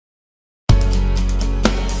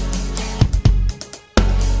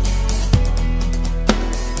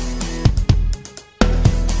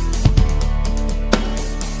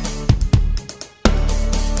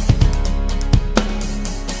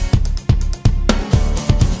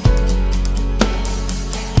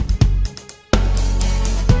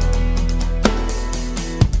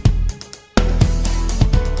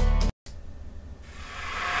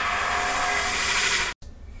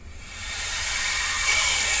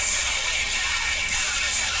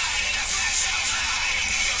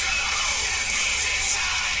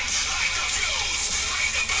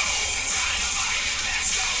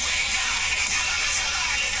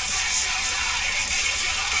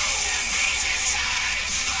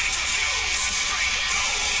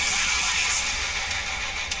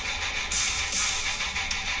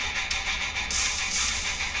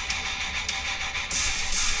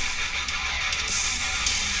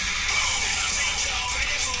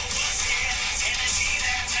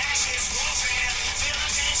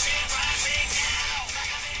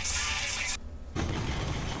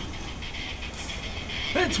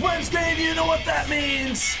It's Wednesday, and you know what that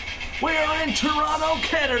means. We are in Toronto,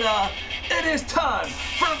 Canada. It is time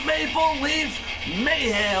for Maple Leaf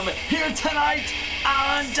Mayhem here tonight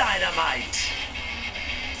on Dynamite.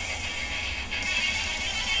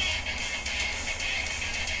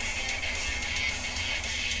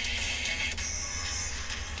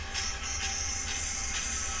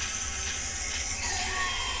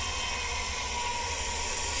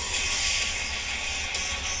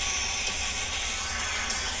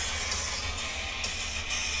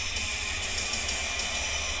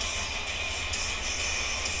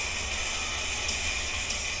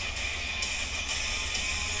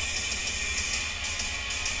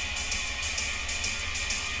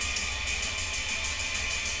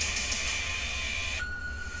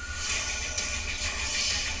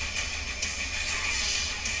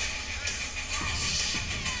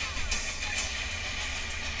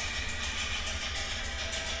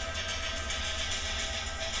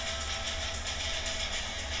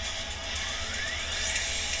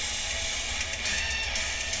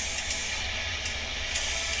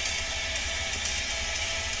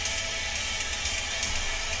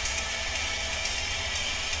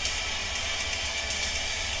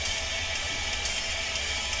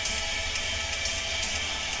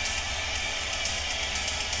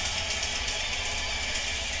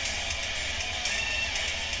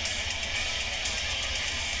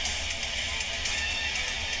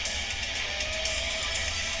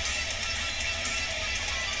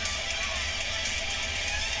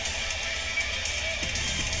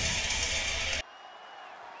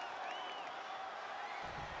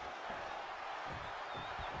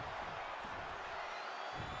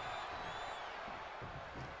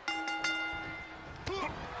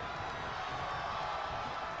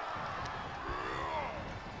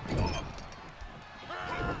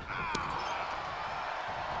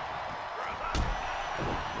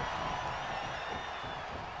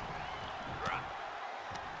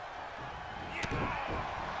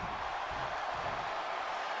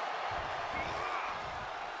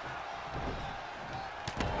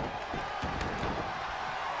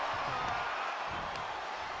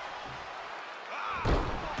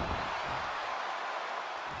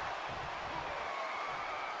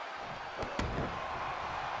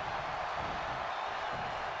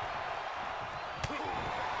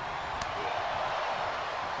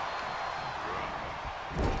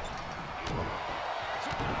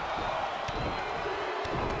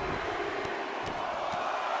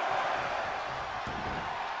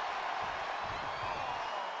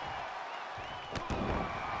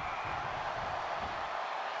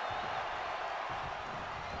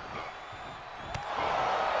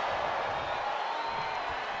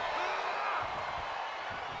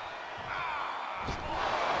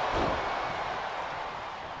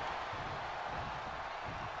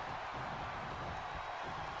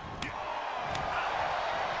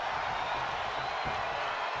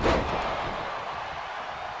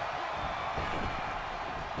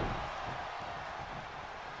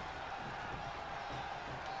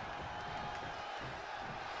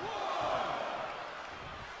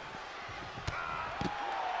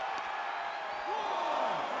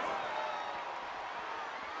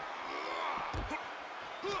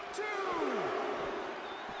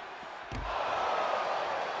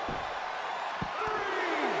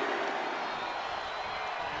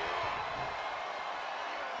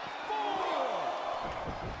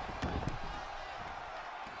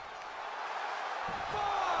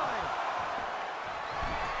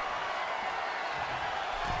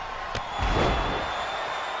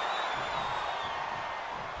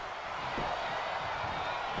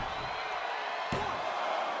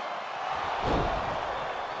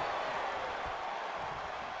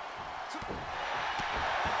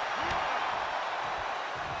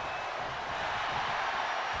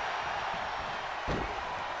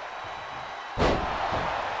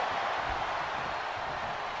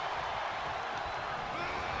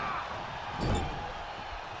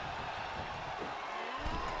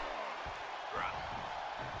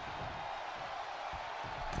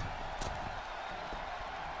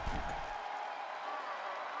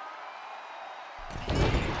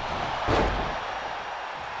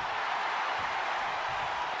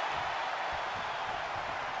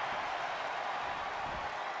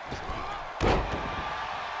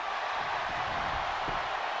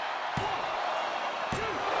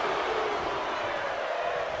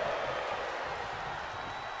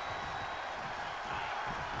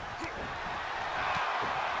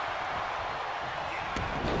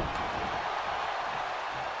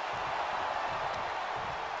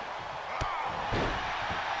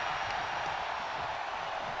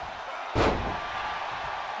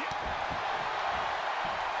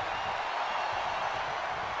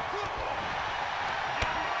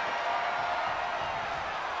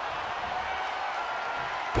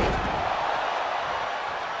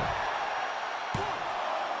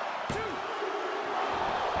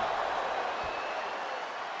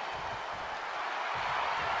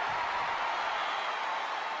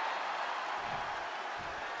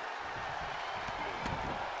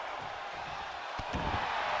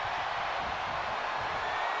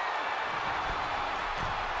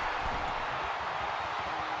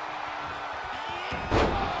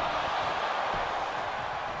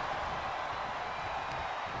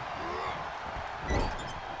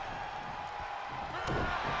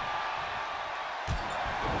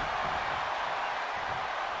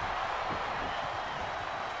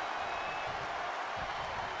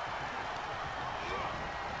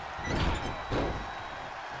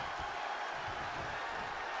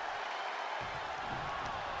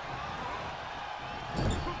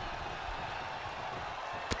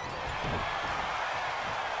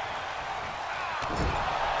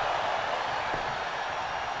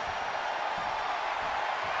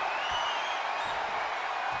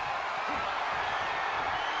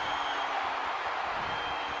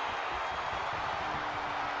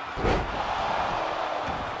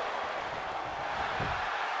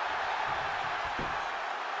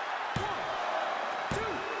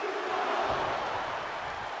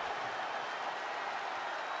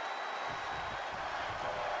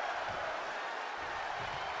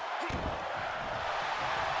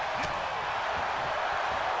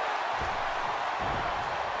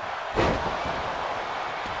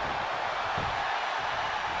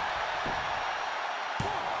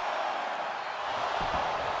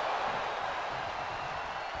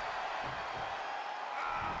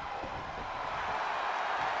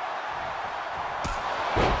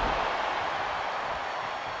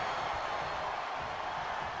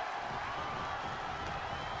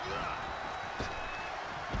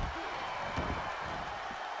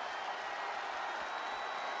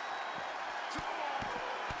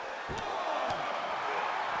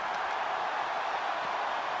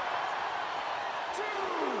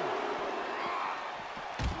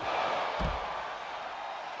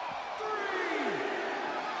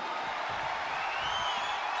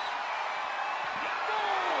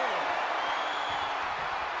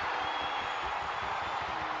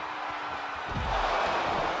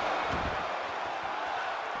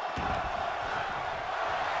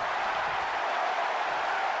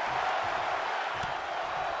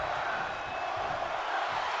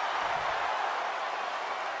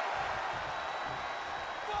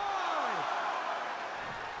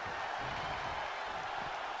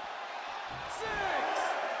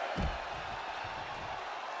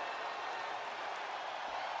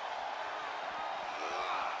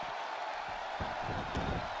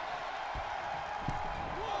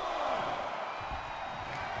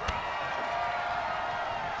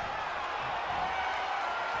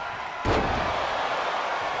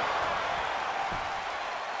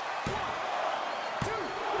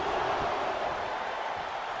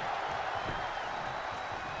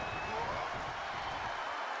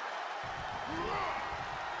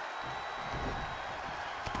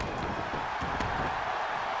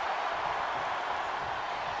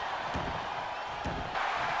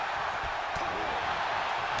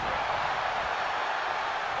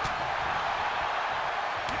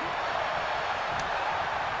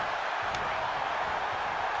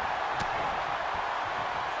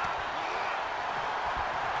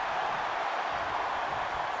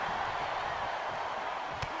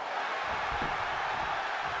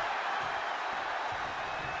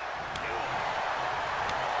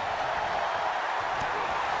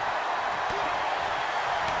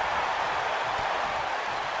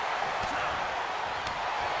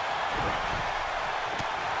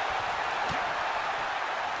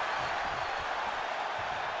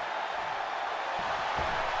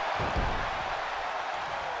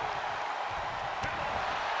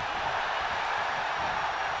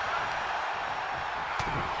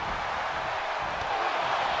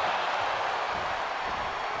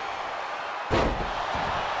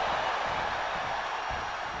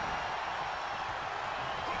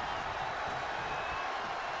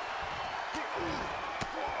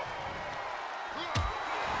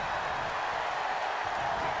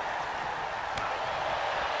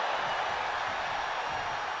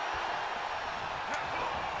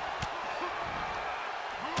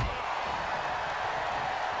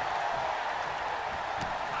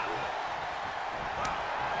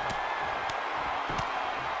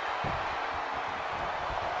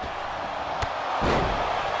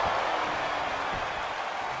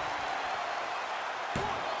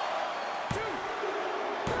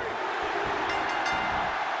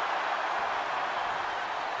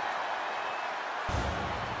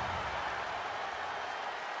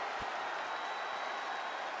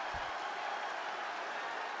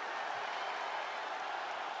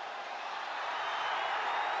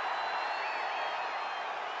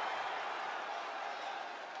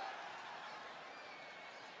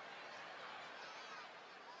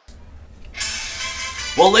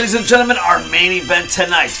 Well, ladies and gentlemen, our main event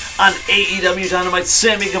tonight on AEW Dynamite,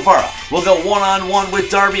 Sammy Guevara will go one-on-one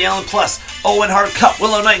with Darby Allin plus Owen Hart Cup.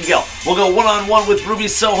 Willow Nightingale will go one-on-one with Ruby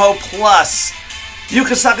Soho plus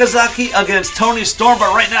Yuka Sakazaki against Toni Storm.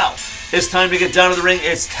 But right now, it's time to get down to the ring.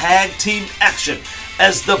 It's tag team action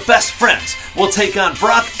as the Best Friends will take on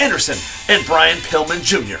Brock Anderson and Brian Pillman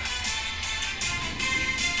Jr.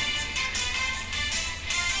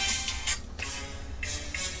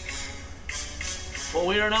 Well,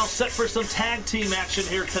 we are now set for some tag team action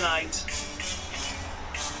here tonight.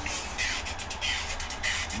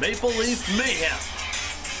 Maple Leaf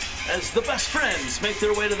Mayhem as the best friends make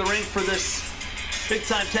their way to the ring for this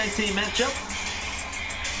big-time tag team matchup.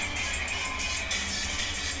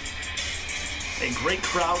 A great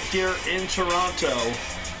crowd here in Toronto.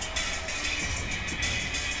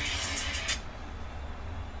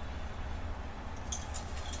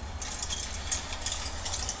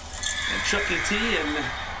 And Chucky T and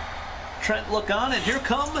Trent look on, and here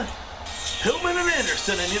come Pillman and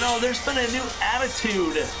Anderson. And you know, there's been a new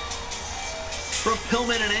attitude from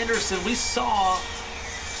Pillman and Anderson. We saw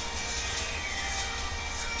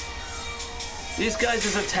these guys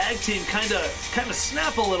as a tag team kind of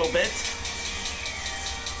snap a little bit.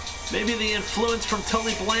 Maybe the influence from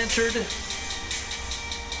Tully Blanchard.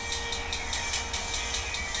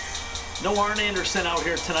 No Arn Anderson out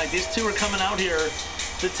here tonight. These two are coming out here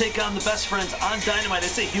to take on the best friends on Dynamite.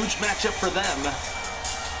 It's a huge matchup for them.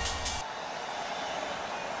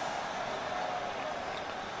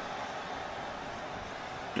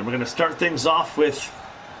 And we're going to start things off with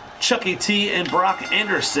Chucky T and Brock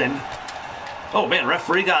Anderson. Oh man,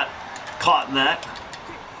 referee got caught in that.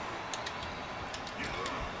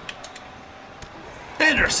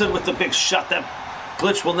 Anderson with the big shot. That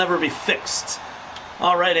glitch will never be fixed.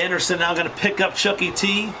 All right, Anderson now going to pick up Chucky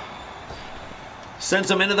T. Sends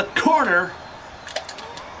him into the corner.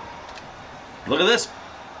 Look at this.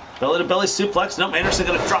 Belly-to-belly suplex. Nope, Anderson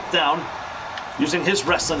going to drop down using his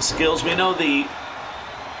wrestling skills. We know the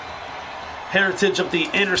heritage of the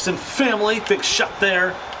Anderson family. Big shot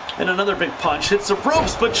there. And another big punch. Hits the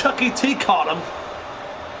ropes, but Chucky T caught him.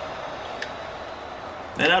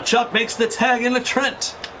 And now Chuck makes the tag into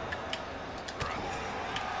Trent.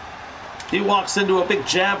 He walks into a big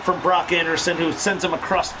jab from Brock Anderson, who sends him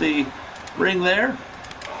across the ring there.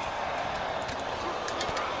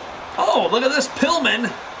 Oh, look at this.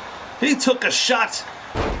 Pillman. He took a shot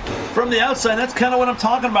from the outside. That's kind of what I'm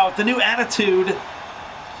talking about. The new attitude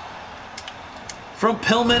from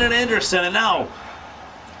Pillman and Anderson. And now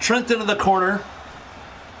Trent into the corner.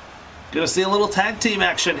 Gonna see a little tag team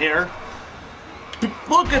action here.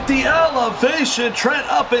 Look at the elevation. Trent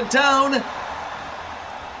up and down.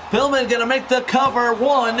 Pillman gonna make the cover.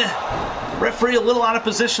 One. Referee a little out of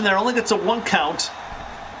position there. Only gets a 1 count.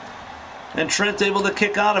 And Trent able to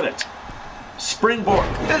kick out of it. Springboard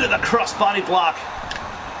into the crossbody block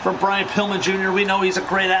from Brian Pillman Jr. We know he's a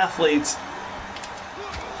great athlete.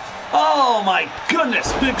 Oh my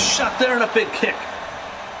goodness. Big shot there and a big kick.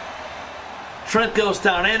 Trent goes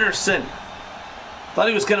down. Anderson thought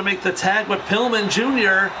he was going to make the tag with Pillman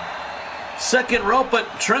Jr. Second rope, but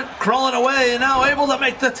Trent crawling away and now able to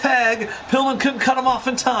make the tag. Pillman couldn't cut him off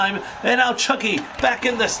in time. And now Chucky back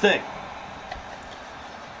in this thing.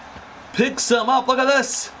 Picks him up. Look at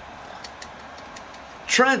this.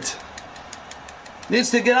 Trent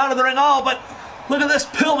needs to get out of the ring. Oh, but look at this.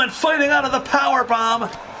 Pillman fighting out of the power bomb.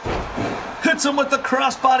 Hits him with the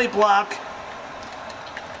crossbody block.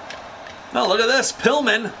 Now look at this.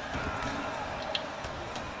 Pillman.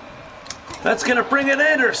 That's going to bring in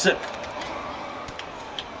Anderson.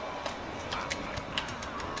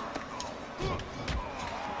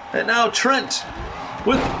 And now Trent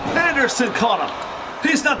with Anderson caught him.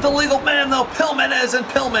 He's not the legal man though. Pillman is, and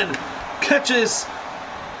Pillman catches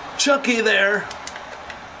Chucky there.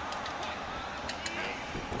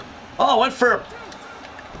 Oh, went for,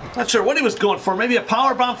 not sure what he was going for. Maybe a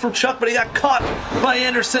power bomb from Chuck, but he got caught by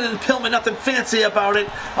Anderson and Pillman. Nothing fancy about it.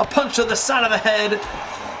 A punch to the side of the head.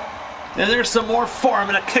 And there's some more for him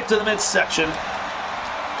and a kick to the midsection.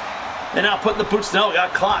 And now putting the boots, no,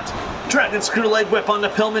 got caught. Dragon screw leg whip on the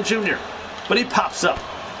Pillman Jr. But he pops up.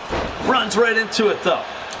 Runs right into it though.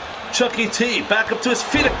 Chucky T back up to his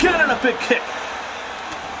feet again and a big kick.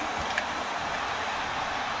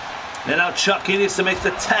 And now Chucky needs to make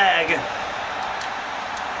the tag.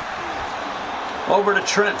 Over to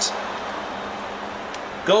Trent.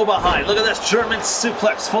 Go behind. Look at this. German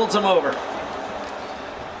suplex. Folds him over.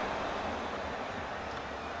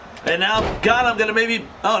 And now got him. Gonna maybe,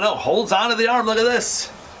 oh no, holds onto the arm. Look at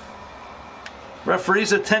this.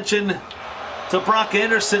 Referee's attention to Brock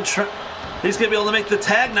Anderson. He's gonna be able to make the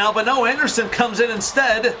tag now, but no, Anderson comes in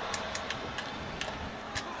instead.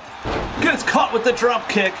 Gets caught with the drop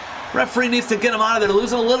kick. Referee needs to get him out of there.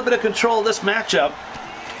 Losing a little bit of control of this matchup.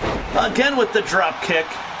 Again with the drop kick.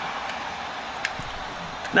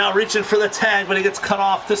 Now reaching for the tag, but he gets cut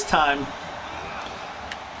off this time.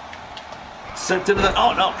 Sent into the,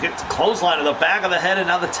 oh no, gets clothesline to the back of the head, and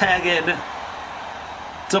now the tag in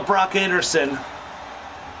to Brock Anderson.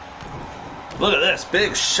 Look at this,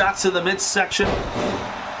 big shots to the midsection.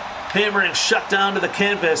 Hammering shut down to the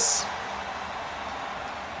canvas.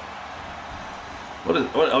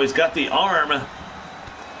 Oh, he's got the arm.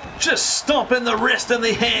 Just stomping the wrist and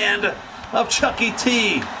the hand of Chucky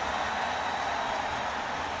T.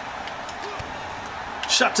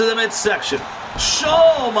 Shot to the midsection.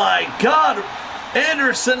 Oh my God!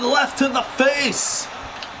 Anderson left to the face.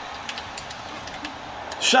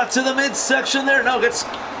 Shot to the midsection there. No, gets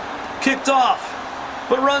kicked off.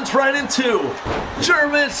 But runs right into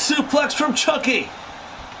German suplex from Chucky.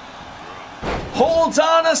 Holds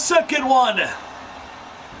on a second one.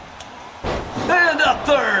 And a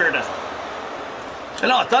third.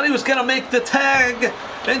 And I thought he was going to make the tag.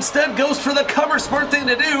 Instead goes for the cover. Smart thing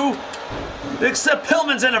to do. Except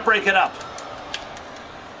Pillman's in to break it up.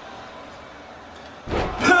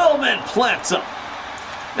 Pillman plants him.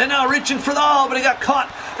 And now reaching for the but he got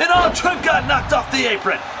caught. And Trent got knocked off the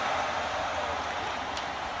apron.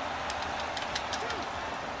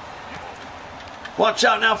 Watch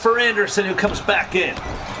out now for Anderson, who comes back in.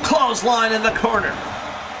 Clothesline in the corner.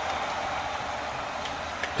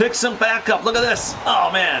 Picks him back up. Look at this.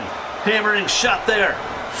 Oh, man. Hammering shot there.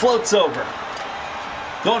 Floats over.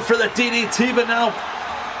 Going for the DDT, but now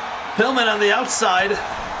Pillman on the outside.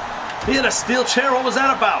 He had a steel chair. What was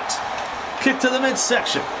that about? Kick to the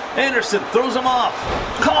midsection. Anderson throws him off.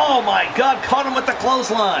 Oh, my God. Caught him with the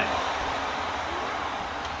clothesline.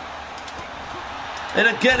 And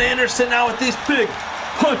again, Anderson now with these big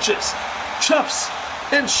punches, chops,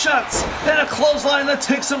 and shots, and a clothesline that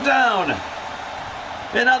takes him down.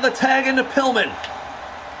 And now the tag into Pillman.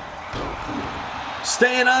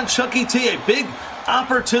 Staying on Chucky T. A big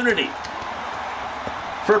opportunity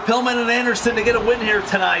for Pillman and Anderson to get a win here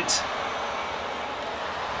tonight.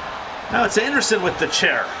 Now it's Anderson with the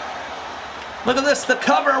chair. Look at this, the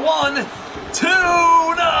cover. 1, 2,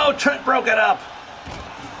 no, Trent broke it up.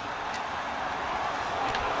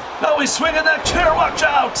 Oh, he's swinging that chair, watch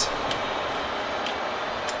out!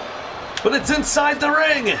 But it's inside the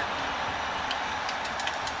ring.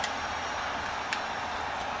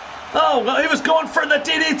 Oh, well, he was going for the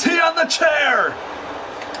DDT on the chair.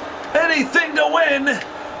 Anything to win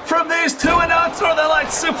from these two, and now it's Northern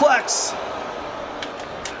Lights suplex.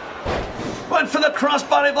 Went for the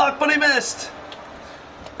crossbody block, but he missed.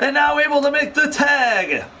 And now able to make the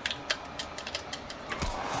tag.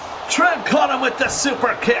 Trent caught him with the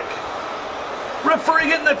super kick. Referee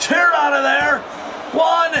getting the chair out of there.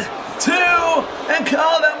 1, 2, and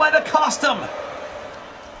that might have cost him.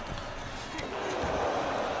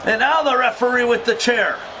 And now the referee with the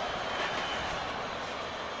chair.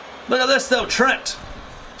 Look at this though, Trent.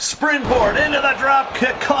 Springboard into the drop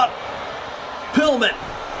kick, caught Pillman.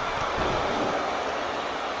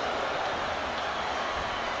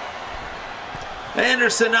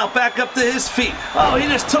 Anderson now back up to his feet. Oh, he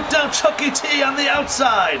just took down Chucky T on the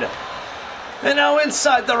outside. And now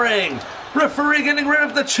inside the ring. Referee getting rid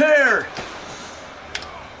of the chair.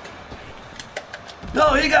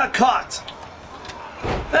 No, he got caught.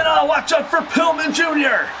 And watch out for Pillman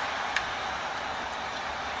Jr.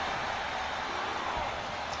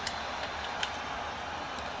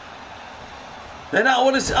 And now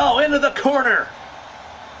what is, into the corner.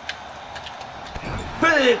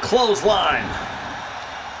 Big clothesline.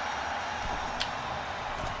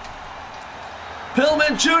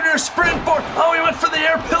 Pillman Jr. springboard. Oh, he went for the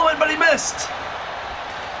air Pillman, but he missed.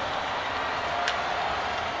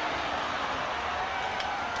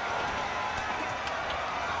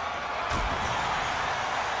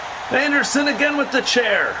 Anderson again with the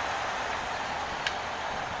chair.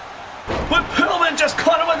 But Pillman just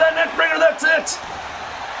caught him with that neck breaker. That's it.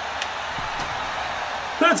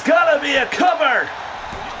 That's gotta be a cover.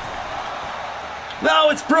 Now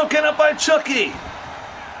it's broken up by Chucky.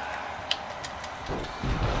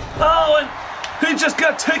 Oh, and he just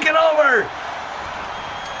got taken over.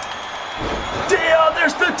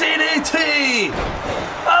 There's the DDT.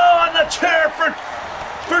 Oh, on the chair for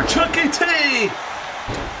Chucky T.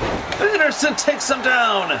 Anderson takes him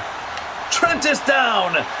down. Trent is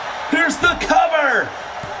down. Here's the cover.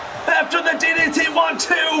 After the DDT, 1,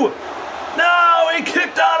 2. No, he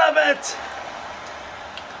kicked out of it.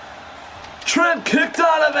 Trent kicked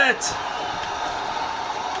out of it.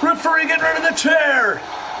 Referee getting rid of the chair.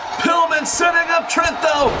 Pillman setting up Trent,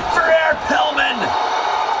 though, for air Pillman.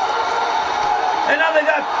 And now they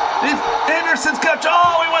got, Anderson's got,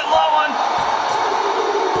 he went low on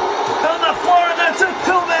the floor, and that's it,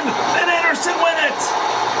 Pillman, and Anderson win it.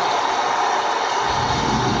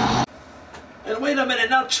 And wait a minute,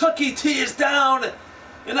 now Chucky T is down,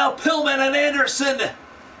 and now Pillman and Anderson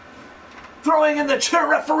throwing in the chair.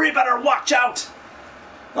 Referee better watch out.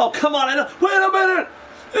 Oh, come on, wait a minute,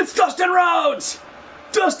 it's Dustin Rhodes.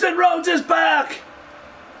 Dustin Rhodes is back!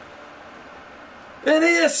 And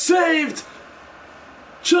he has saved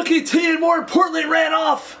Chucky T, and more importantly, ran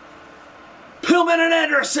off Pillman and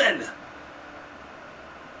Anderson.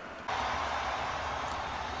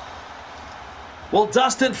 Well,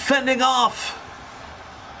 Dustin fending off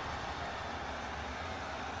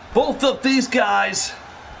both of these guys.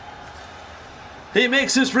 He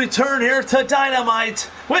makes his return here to Dynamite.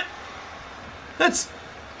 What? That's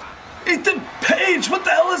Ethan Page. What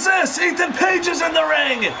the hell is this? Ethan Page is in the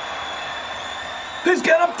ring. He's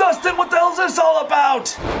got up Dustin. What the hell is this all about?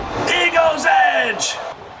 Ego's Edge.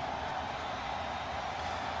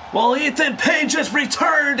 Well, Ethan Page has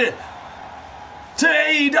returned to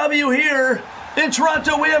AEW here in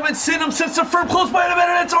Toronto. We haven't seen him since the firm close. Wait a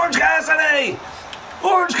minute, it's Orange Cassidy.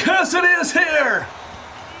 Orange Cassidy is here.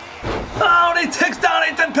 Oh, and he takes down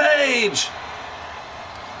Ethan Page.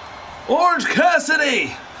 Orange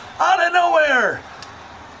Cassidy out of nowhere.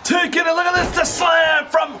 Taking it. Look at this. The slam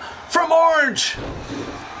from Orange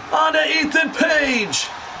onto Ethan Page.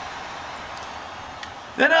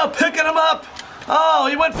 And now picking him up. Oh,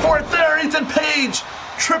 he went for it there. Ethan Page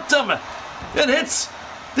tripped him and hits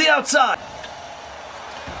the outside.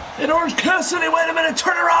 And Orange Cassidy, wait a minute,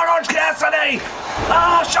 turn around, Orange Cassidy.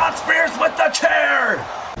 Oh, Shawn Spears with the chair.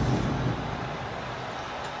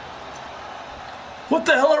 What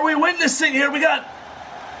the hell are we witnessing here? We got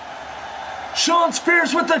Shawn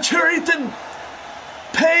Spears with the chair, Ethan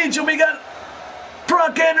Page, and we got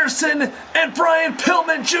Brock Anderson and Brian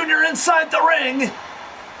Pillman Jr. inside the ring.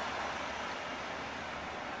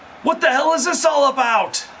 What the hell is this all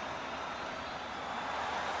about?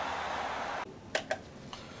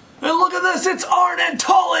 And look at this, it's Arn and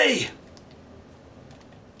Tully.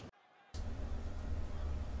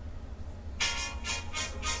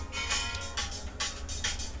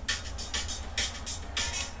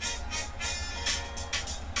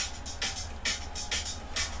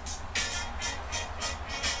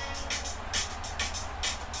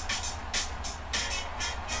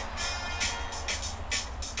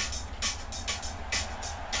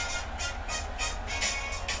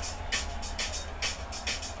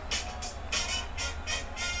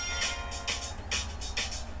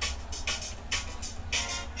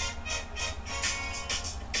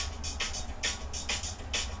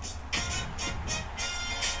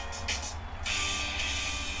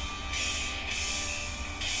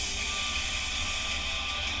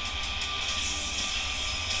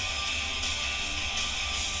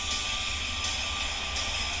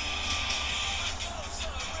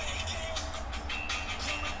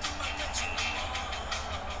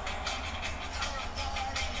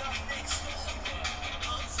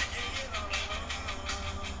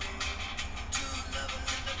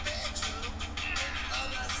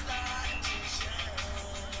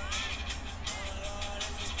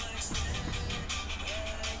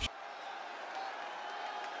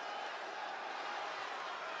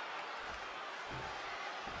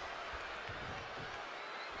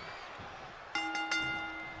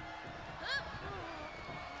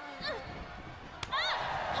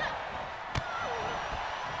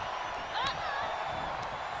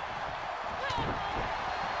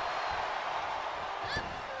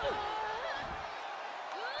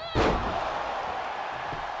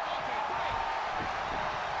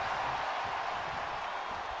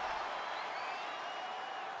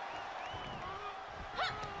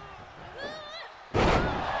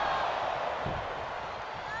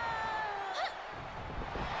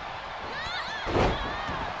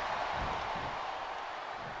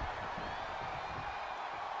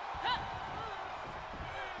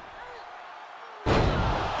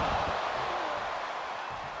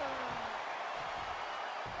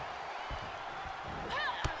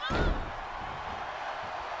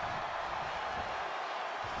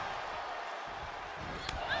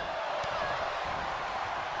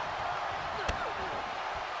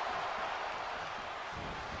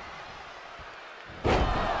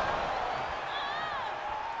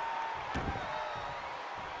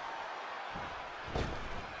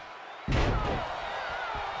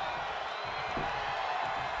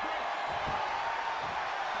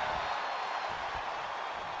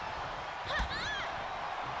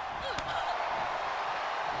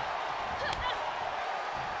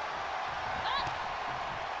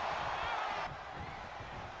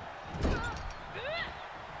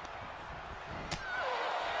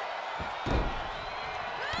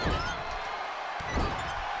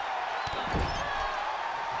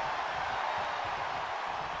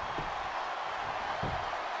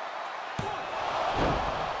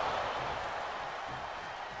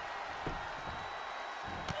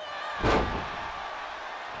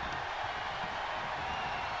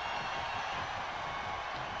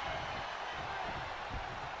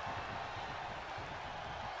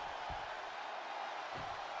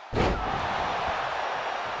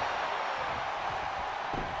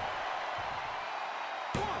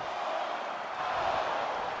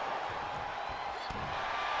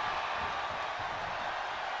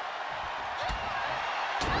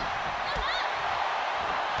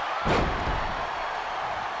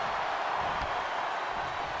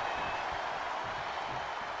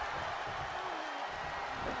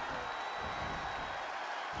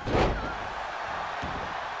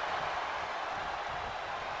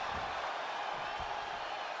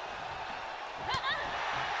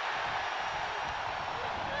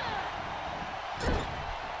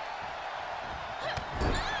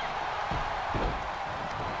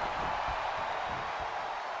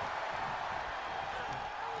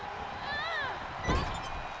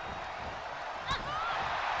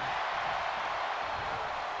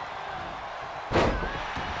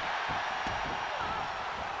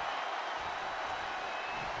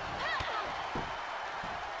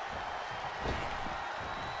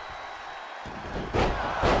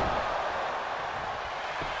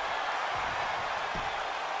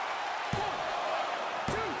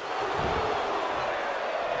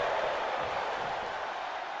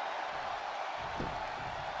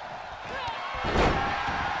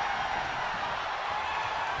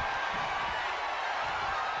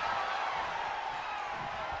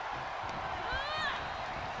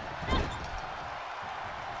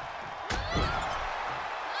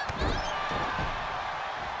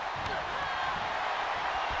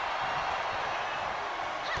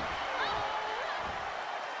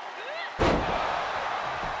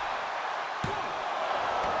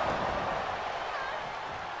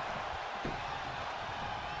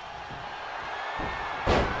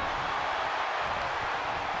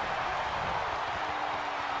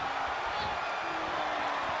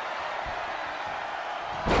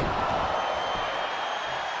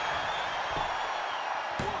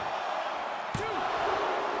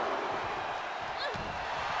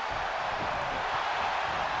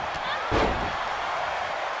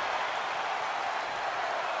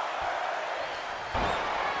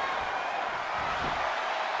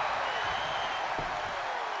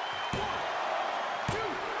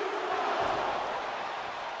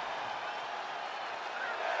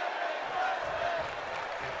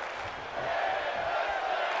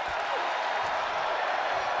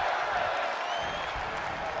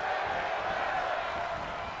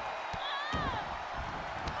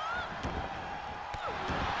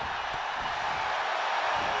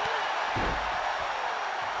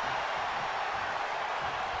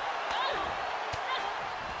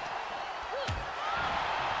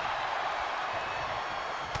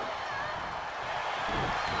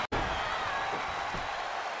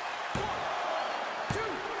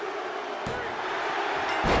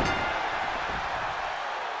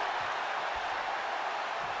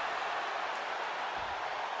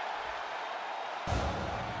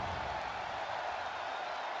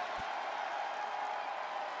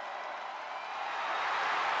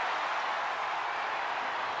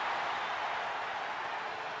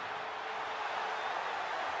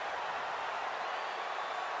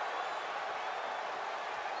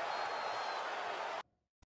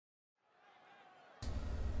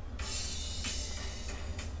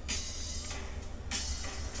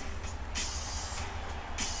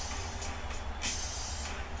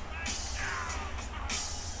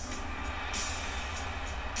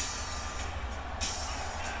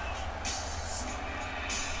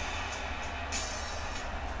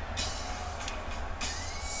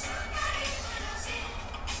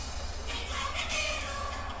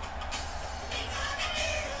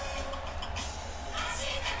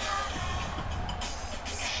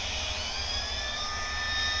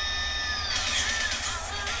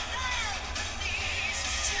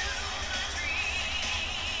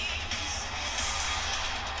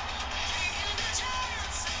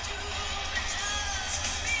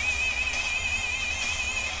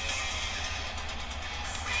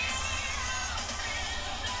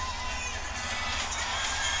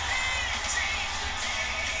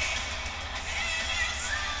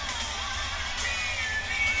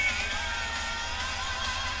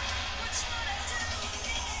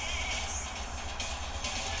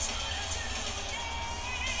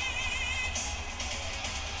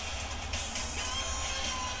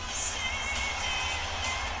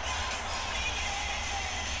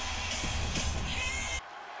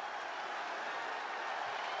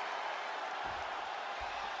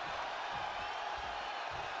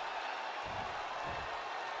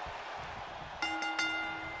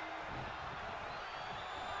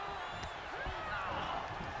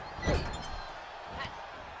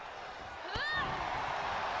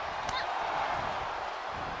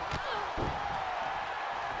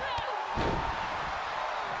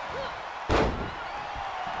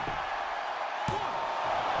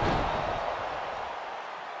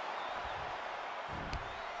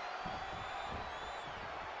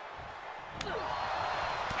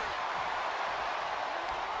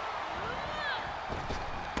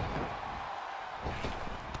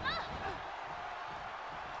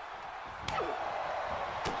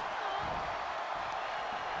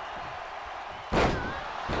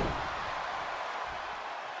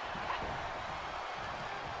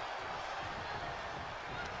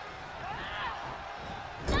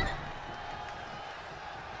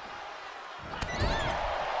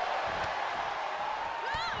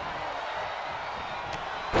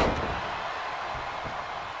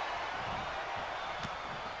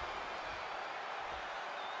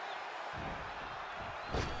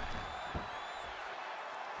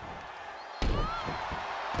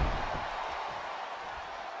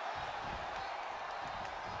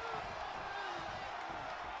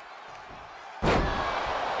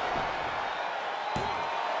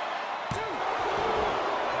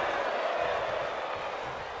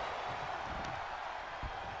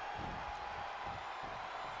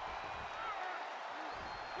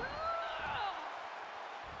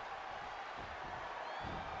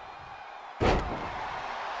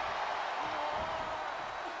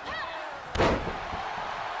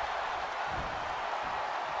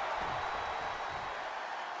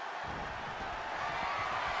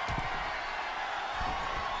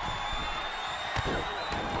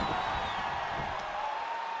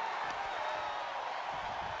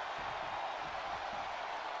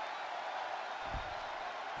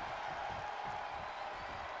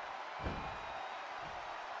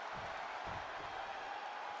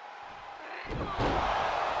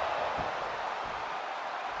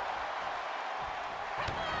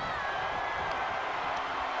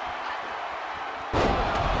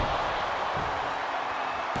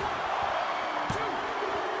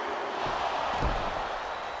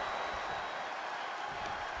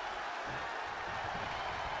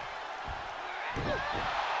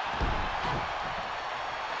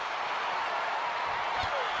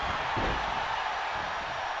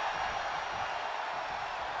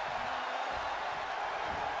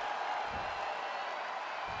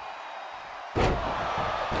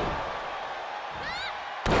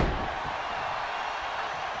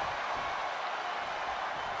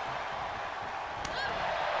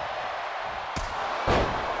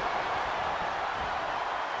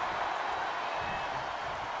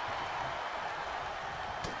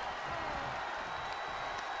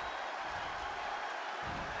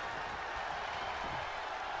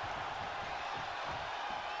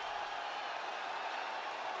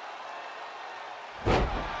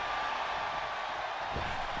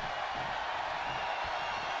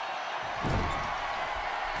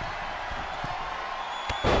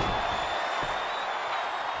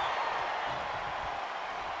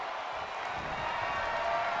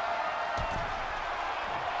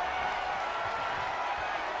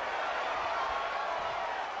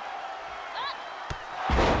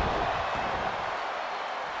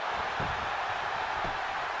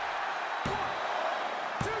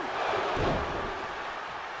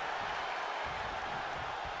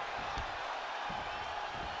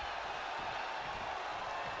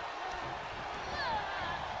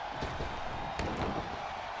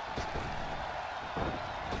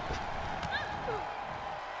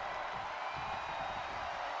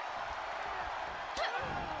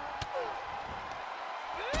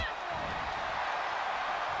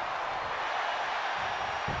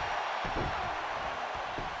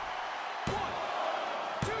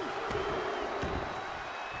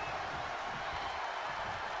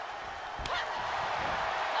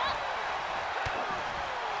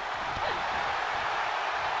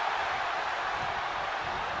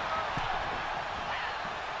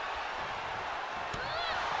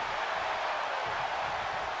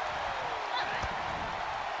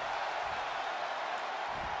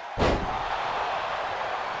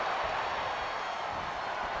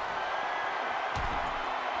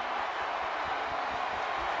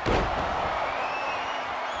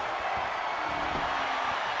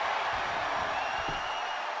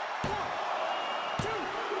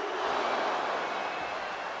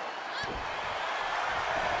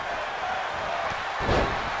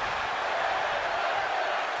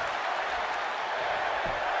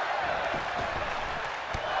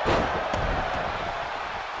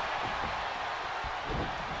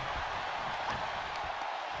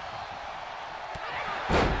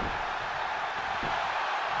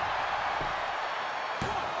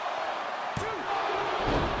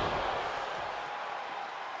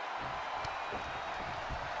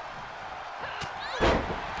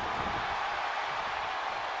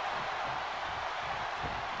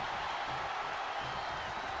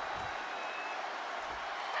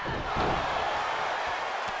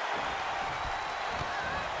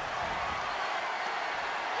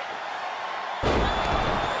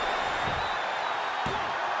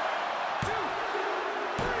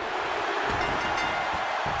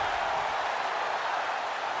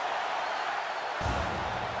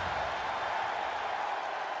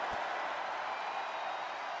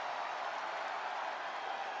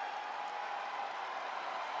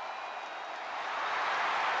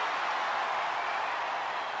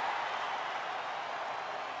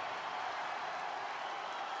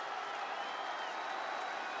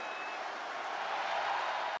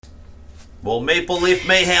 Well, Maple Leaf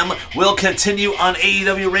Mayhem will continue on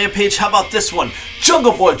AEW Rampage. How about this one?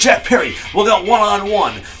 Jungle Boy Jack Perry will go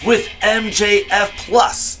one-on-one with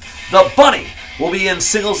MJF+. The Bunny will be in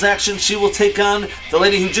singles action. She will take on the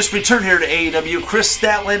lady who just returned here to AEW, Chris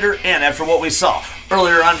Statlander, and after what we saw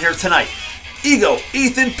earlier on here tonight, Ego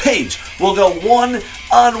Ethan Page will go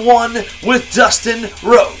one-on-one with Dustin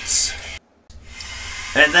Rhodes.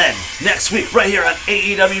 And then, next week, right here on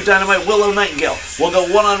AEW Dynamite, Willow Nightingale will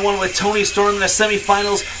go one-on-one with Toni Storm in the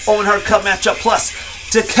semifinals, Owen Hart Cup matchup, plus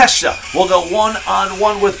Takeshita will go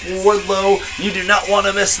one-on-one with Wardlow. You do not want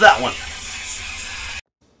to miss that one.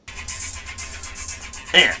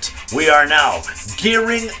 And we are now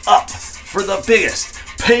gearing up for the biggest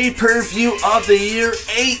pay-per-view of the year,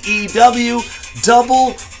 AEW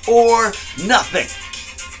Double or Nothing.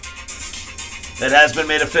 It has been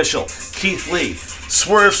made official. Keith Lee,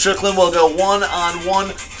 Swerve Strickland will go one-on-one,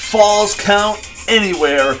 Falls Count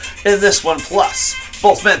Anywhere in this one. Plus,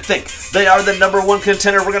 both men think they are the number one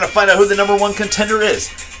contender. We're going to find out who the number one contender is.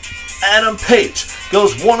 Adam Page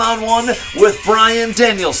goes one-on-one with Bryan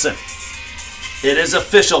Danielson. It is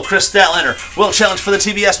official. Chris Statlander will challenge for the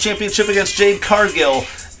TBS Championship against Jade Cargill.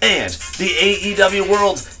 And the AEW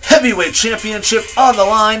World Heavyweight Championship on the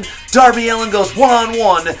line. Darby Allin goes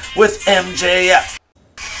one-on-one with MJF.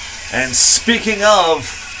 And speaking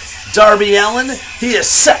of Darby Allin, he is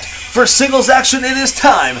set for singles action. It is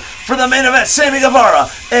time for the main event. Sammy Guevara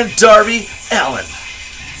and Darby Allin.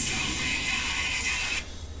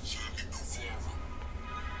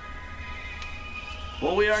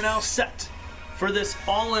 Well, we are now set for this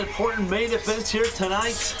all-important main event here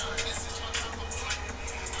tonight.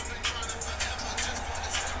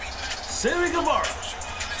 Sammy Guevara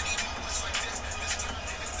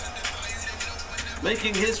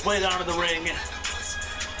making his way down to the ring.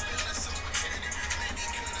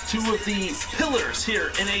 Two of the pillars here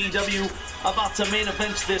in AEW about to main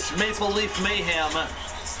event this Maple Leaf Mayhem.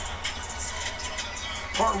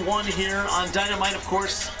 Part 1 here on Dynamite, of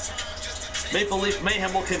course. Maple Leaf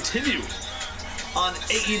Mayhem will continue on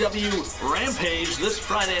AEW Rampage this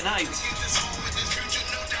Friday night.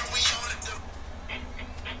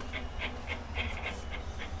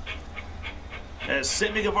 As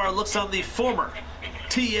Sammy Guevara looks on the former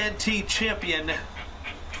TNT champion,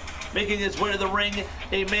 making his way to the ring,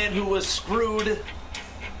 a man who was screwed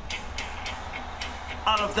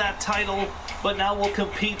out of that title, but now will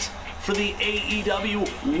compete for the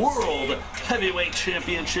AEW World Heavyweight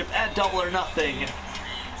Championship at Double or Nothing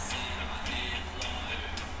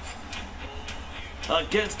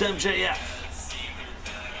against MJF.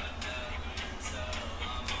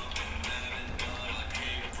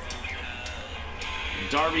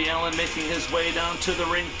 Darby Allin making his way down to the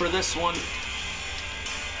ring for this one.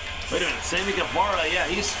 Wait a minute, Sammy Guevara, yeah,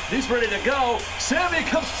 he's ready to go. Sammy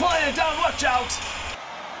comes flying down, watch out!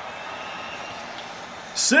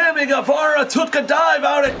 Sammy Guevara took a dive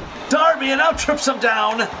out at Darby and now trips him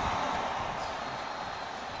down.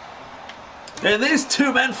 And these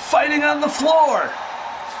two men fighting on the floor.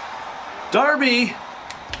 Darby,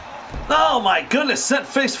 oh my goodness, sent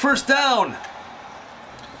face first down.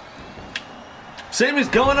 Sammy's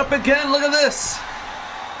going up again, look at this.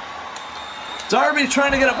 Darby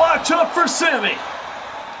trying to get it, watch out for Sammy.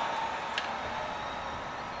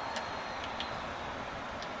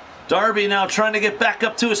 Darby now trying to get back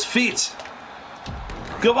up to his feet.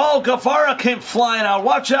 Oh, Guevara came flying out.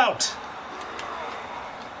 Watch out.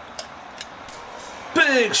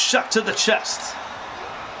 Big shot to the chest.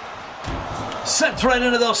 Sent right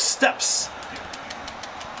into those steps.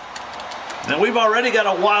 And we've already got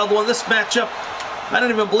a wild one. This matchup, I don't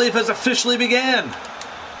even believe has officially began.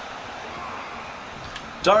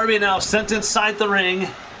 Darby now sent inside the ring.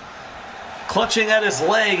 Clutching at his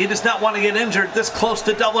leg. He does not want to get injured this close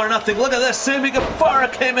to Double or Nothing. Look at this. Sammy Guevara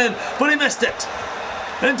came in, but he missed it.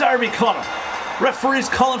 And Darby caught him. Referee's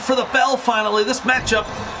calling for the bell finally. This matchup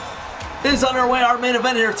is underway. Our main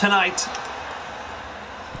event here tonight.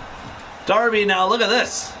 Darby now, look at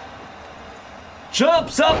this.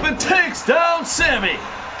 Jumps up and takes down Sammy.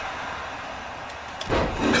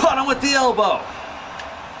 Caught him with the elbow.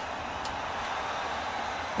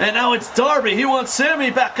 And now it's Darby. He wants Sammy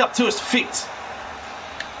back up to his feet.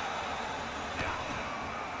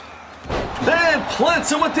 And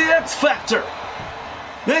plants him with the X Factor.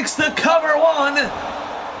 Makes the cover one.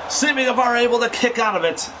 Sammy Guevara able to kick out of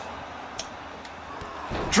it.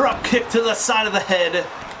 Drop kick to the side of the head.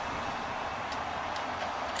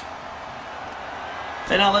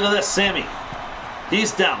 And now look at this, Sammy.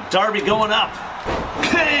 He's down. Darby going up.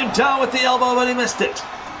 Came down with the elbow, but he missed it.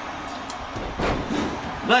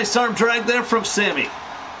 Nice arm drag there from Sammy.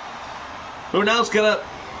 Who now's gonna...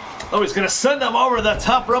 Oh, he's gonna send him over the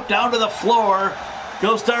top rope down to the floor.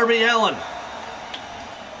 Goes Darby Allin.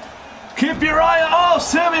 Keep your eye on... Oh,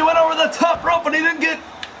 Sammy went over the top rope, but he didn't get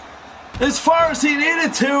as far as he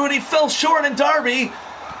needed to, and he fell short, and Darby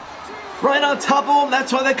right on top of him.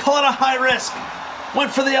 That's why they call it a high risk.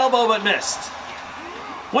 Went for the elbow, but missed.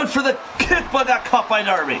 Went for the kick, but got caught by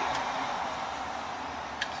Darby.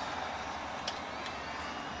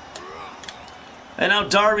 And now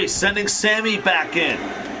Darby sending Sammy back in.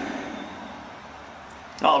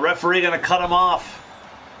 Oh, referee gonna cut him off.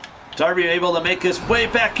 Darby able to make his way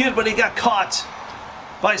back in, but he got caught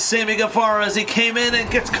by Sammy Guevara as he came in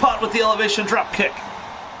and gets caught with the elevation drop kick.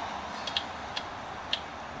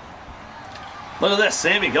 Look at this,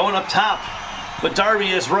 Sammy going up top, but Darby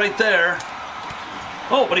is right there.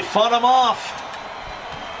 Oh, but he fought him off.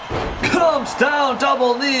 Comes down,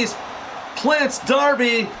 double knees, plants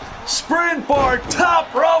Darby. Springboard,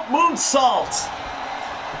 top rope moonsault.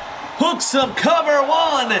 Hooks him, cover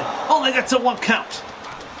one. Only gets a 1 count.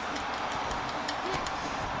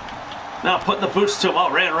 Now putting the boots to him.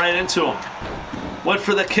 Oh, ran right into him. Went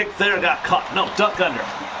for the kick there, got caught. No, duck under.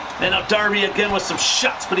 And now Darby again with some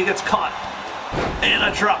shots, but he gets caught. And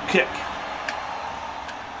a drop kick.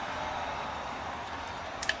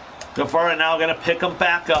 Guevara now going to pick him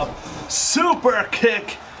back up. Super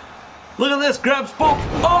kick Look at this, grabs both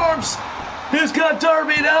arms. He's got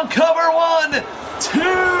Darby down, cover 1, 2,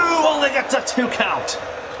 only gets a 2 count.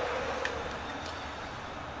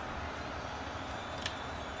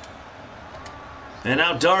 And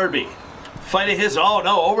now Darby fighting his, oh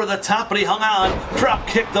no, over the top, but he hung on. Drop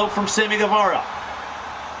kick though from Sammy Guevara.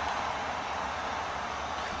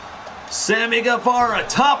 Sammy Guevara,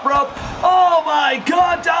 top rope. Oh my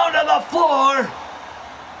God, down to the floor.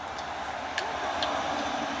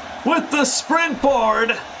 With the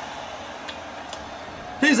springboard.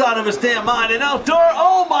 He's out of his damn mind. And now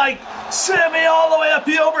oh my, Sammy all the way up.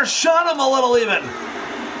 He overshot him a little even.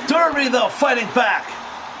 Darby though fighting back.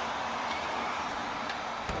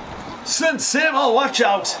 Send Sam, oh watch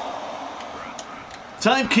out.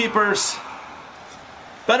 Timekeepers.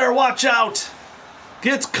 Better watch out.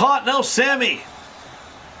 Gets caught, no Sammy.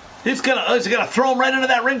 He's gonna throw him right into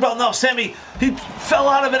that ring bell. No, Sammy, he fell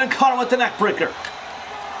out of it and caught him with the neck breaker.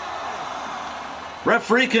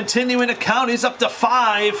 Referee continuing to count. He's up to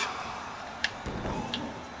 5.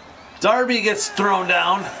 Darby gets thrown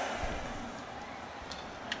down.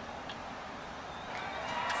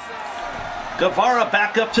 Guevara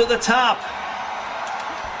back up to the top.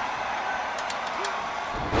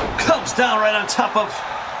 Comes down right on top of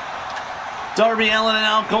Darby Allin and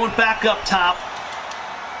now going back up top.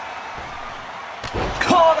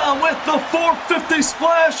 Caught him with the 450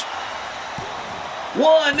 splash.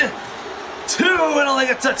 1, 2, and only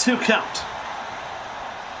gets a 2 count.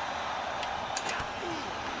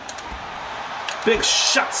 Big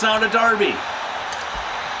shots now to Darby.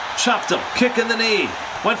 Chopped him, kick in the knee.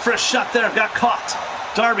 Went for a shot there, got caught.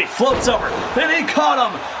 Darby floats over, and he caught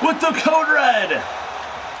him with the code red.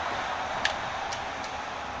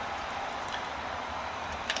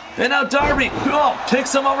 And now Darby,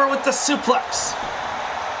 takes him over with the suplex.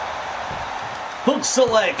 Hooks the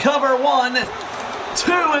leg, cover 1,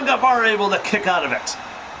 2, and Guevara able to kick out of it.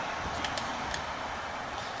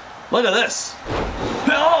 Look at this.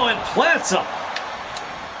 Oh, and plants him.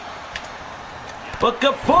 But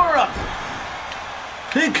Guevara,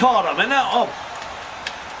 he caught him, and now,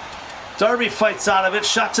 Darby fights out of it,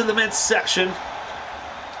 shot to the midsection.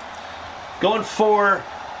 Going for,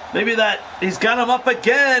 maybe that, he's got him up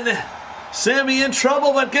again. Sammy in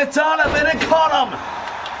trouble, but gets out of it and caught him.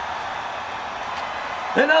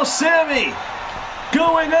 And now Sammy,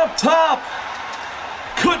 going up top.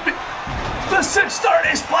 Could be, the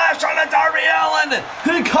 630 splash on the Darby Allin.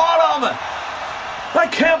 He caught him. I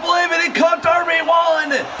can't believe it, he caught Darby.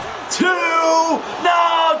 1, 2,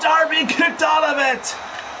 no, Darby kicked out of it.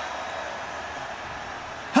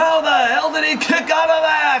 How the hell did he kick out of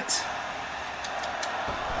that?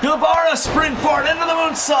 Guevara springboard into the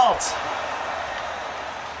moonsault.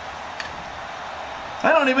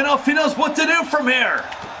 I don't even know if he knows what to do from here.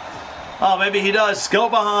 Oh, maybe he does. Go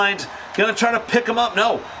behind. Gonna try to pick him up.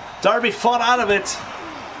 No, Darby fought out of it.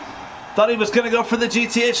 Thought he was going to go for the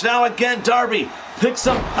GTH. Now again, Darby picks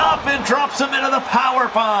him up and drops him into the power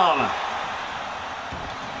bomb.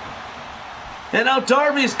 And now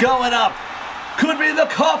Darby's going up. Could be the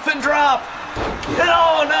coffin drop. And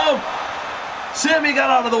oh no, Sammy got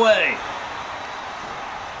out of the way.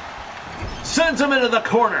 Sends him into the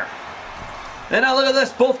corner. And now look at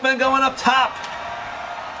this, both men going up top.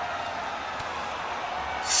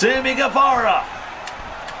 Sammy Guevara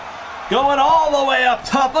going all the way up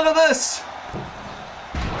top. Look at this.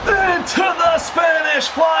 Into the Spanish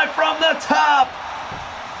fly from the top.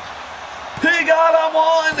 He got him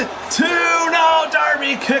 1, 2. No,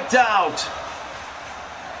 Darby kicked out.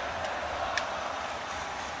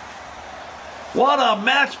 What a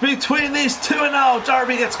match between these two. And now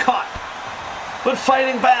Darby gets caught, but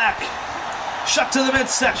fighting back. Shot to the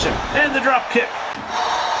midsection and the drop kick.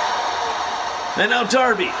 And now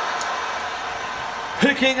Darby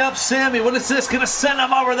picking up Sammy. What is this? Gonna send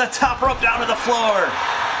him over the top rope down to the floor.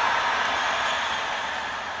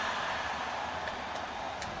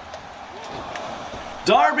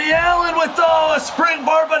 Darby Allin with a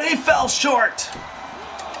springboard, but he fell short.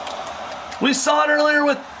 We saw it earlier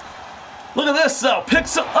with, look at this though,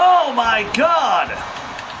 picks up, oh my God.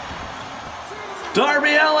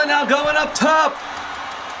 Darby Allin now going up top.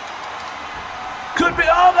 Could be,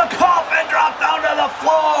 oh, the coffin drop down to the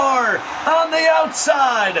floor on the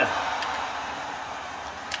outside.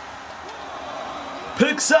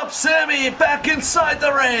 Picks up Sammy back inside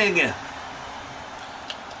the ring.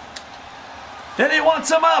 And he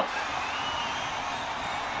wants him up.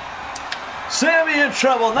 Sammy in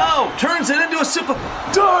trouble. No, turns it into a super.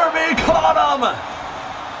 Darby caught him.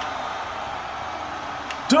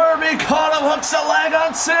 Darby caught him, hooks a leg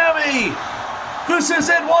on Sammy. This is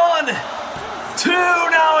it. 1, 2,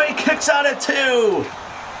 now he kicks out at 2.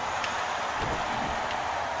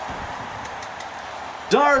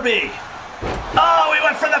 Darby. Oh, he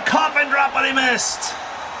went for the coffin drop, but he missed.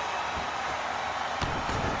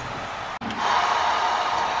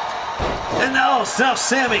 And now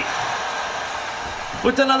Sammy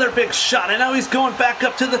with another big shot. And now he's going back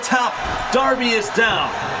up to the top. Darby is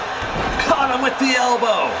down. Caught him with the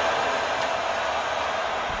elbow.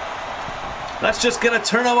 That's just going to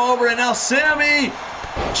turn him over. And now Sammy,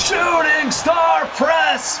 shooting star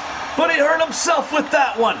press. But he hurt himself with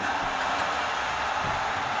that one.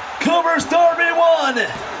 Covers Darby 1,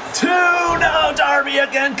 2. Now Darby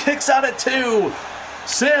again kicks out at 2.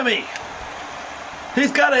 Sammy,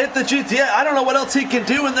 he's got to hit the GTA. I don't know what else he can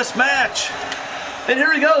do in this match. And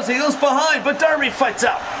here he goes behind, but Darby fights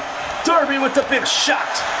out. Darby with the big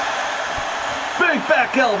shot. Big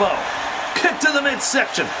back elbow. Kick to the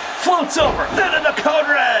midsection. Floats over, then into code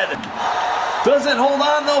red. Doesn't hold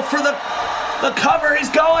on though for the cover. He's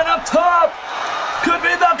going up top. Could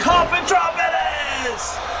be the coffin drop. It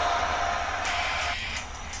is.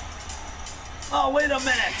 Oh, wait a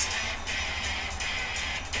minute.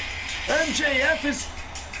 MJF is...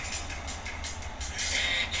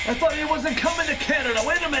 I thought he wasn't coming to Canada.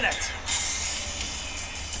 Wait a minute.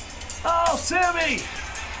 Oh, Sammy.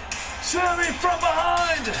 Sammy from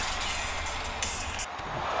behind.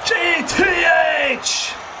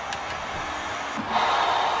 GTH.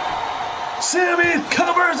 Sammy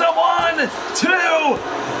covers him 1, 2.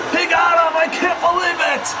 He got him. I can't believe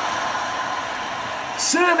it.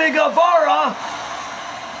 Sammy Guevara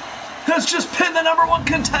has just pinned the #1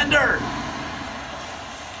 contender.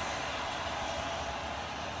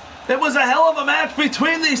 It was a hell of a match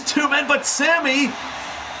between these two men, but Sammy,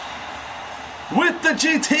 with the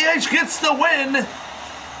GTH, gets the win.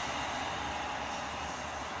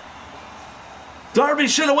 Darby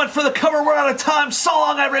should have went for the cover. We're out of time. So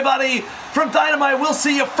long, everybody. From Dynamite, we'll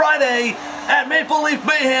see you Friday at Maple Leaf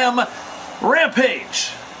Mayhem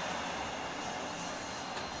Rampage.